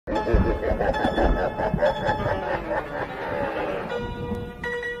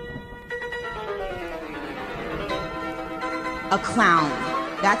A clown.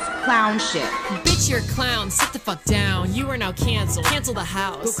 That's clown shit. Bitch, you're a clown. Sit the fuck down. You are now canceled. Cancel the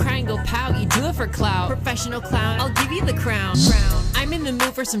house. Go cry and go pout. You do it for clout. Professional clown. I'll give you the crown. I'm in the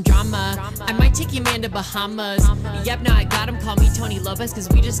mood for some drama. I might take your man to Bahamas. Yep, now I got him. Call me Tony Lopez, cause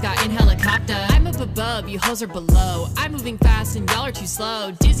we just got in helicopter. I'm up above, you hoes are below. I'm moving fast and y'all are too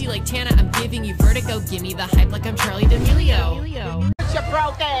slow. Dizzy like Tana, I'm giving you vertigo. Give me the hype like I'm Charlie D'Amelio. Your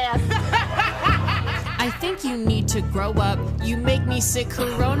broke ass. I think you need to grow up. You make me sick,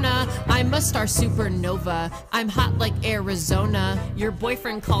 Corona. I'm a star supernova. I'm hot like Arizona. Your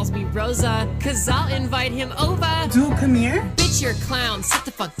boyfriend calls me Rosa, cause I'll invite him over. Dude, come here. Bitch, you're a clown. Sit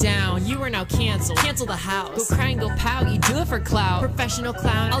the fuck down. You are now canceled. Cancel the house. Go cry and go pout. You do it for clout. Professional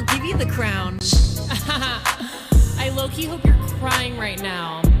clown. I'll give you the crown. I low-key hope you're crying right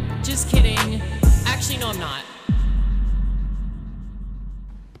now. Just kidding. Actually, no, I'm not.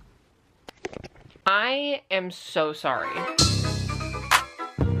 I am so sorry.